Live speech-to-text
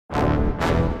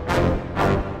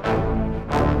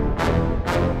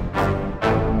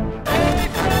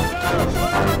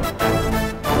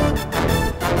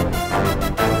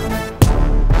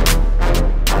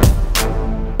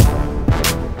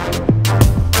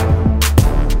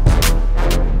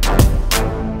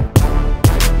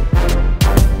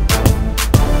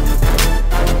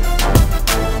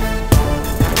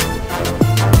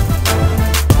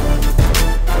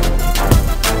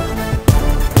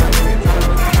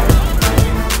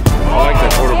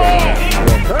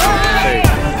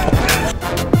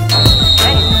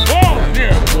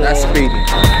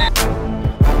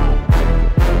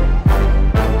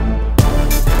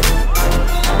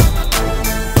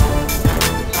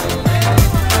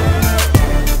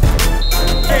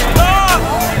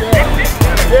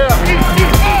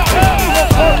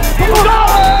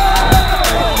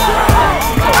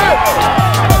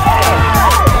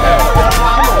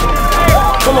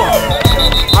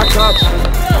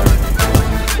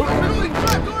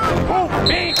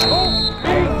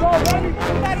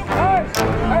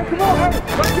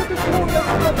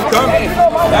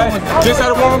Just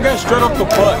had a warm game straight off the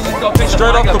bus.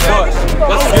 Straight off the bus.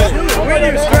 Let's get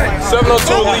it.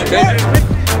 702 Elite, baby.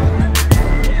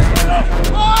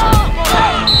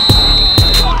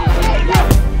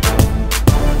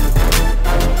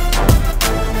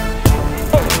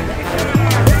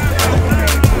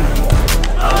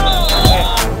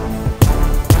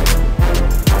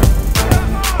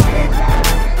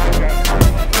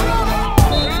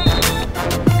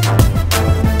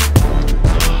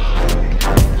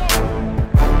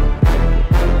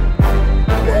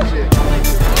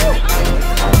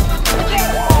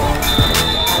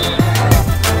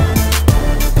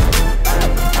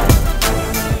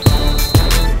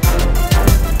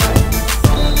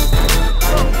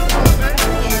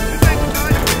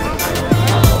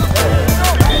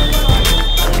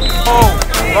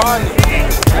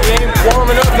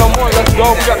 Warming up no more. Let's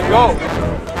go. We gotta go.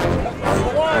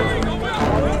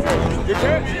 You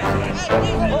can't.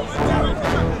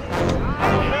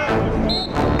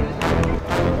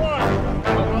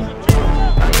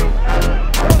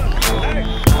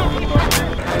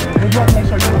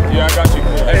 Yeah, I got you.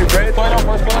 Hey, red. Play on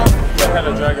first play on. You had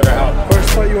to drag it out. First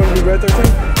play, you want to do red 13?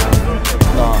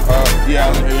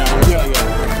 Yeah.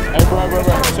 Hey, bro.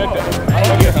 Check that.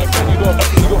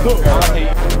 You go.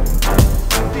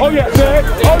 Oh yeah, Zach.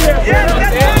 Oh yeah.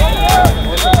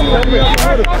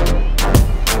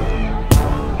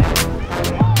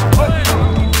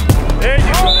 There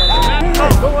you go.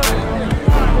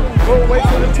 Go away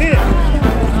from the 10.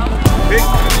 Big.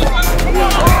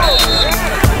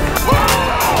 Oh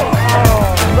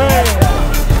man.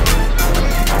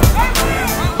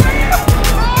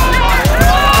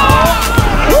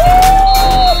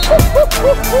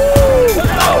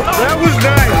 That was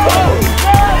nice.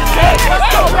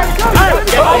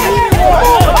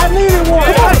 I needed one.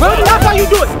 Come on, buddy. That's how you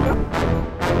do it.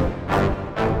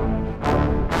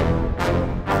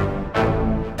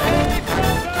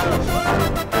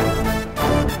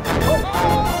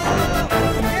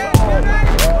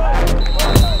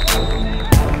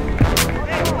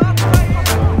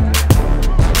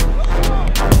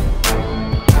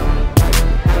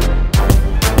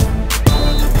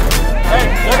 Hey,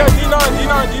 I got D9.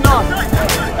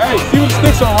 Hey, see what the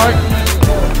sticks on, right?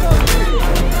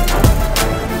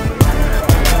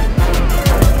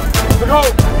 Go. I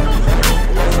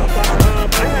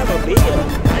have a beer.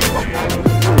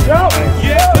 Go.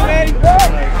 Yeah, man.